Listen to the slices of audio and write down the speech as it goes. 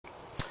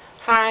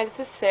Hi, this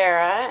is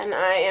Sarah, and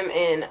I am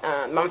in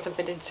Mom's Some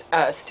Vintage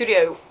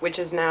studio, which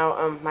is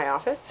now my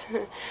office.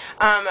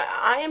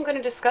 I am going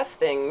to discuss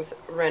things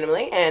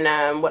randomly,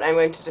 and what I'm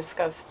going to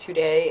discuss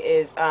today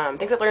is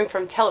things I've learned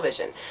from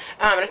television.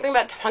 And I was thinking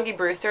about Punky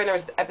Brewster, and there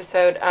was an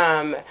episode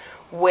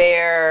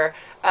where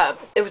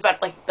it was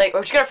about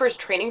or she got her first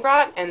training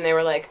bra, and they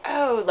were like,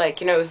 oh,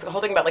 it was the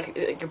whole thing about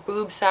your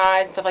boob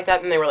size and stuff like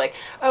that, and they were like,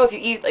 oh, if you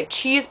eat like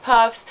cheese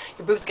puffs,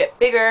 your boobs get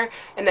bigger,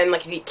 and then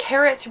like if you eat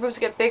carrots, your boobs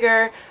get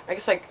bigger. I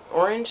guess like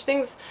orange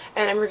things,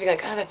 and I remember being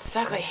like, oh, that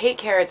sucks. I hate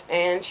carrots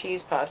and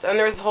cheese puffs. And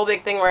there was a whole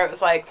big thing where it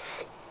was like,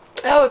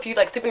 oh, if you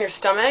like sleep on your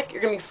stomach,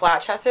 you're gonna be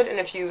flat chested, and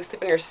if you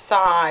sleep on your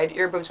side,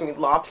 your boobs gonna be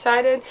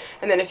lopsided,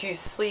 and then if you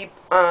sleep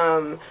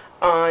on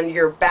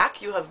your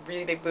back, you'll have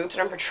really big boobs. And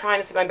I remember trying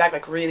to sleep on my back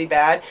like really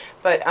bad,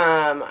 but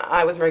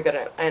I wasn't very good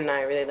at it, and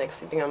I really like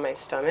sleeping on my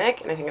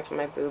stomach, and I think it's when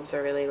my boobs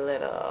are really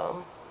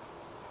little.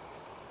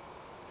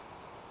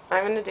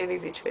 I'm gonna do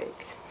these each week.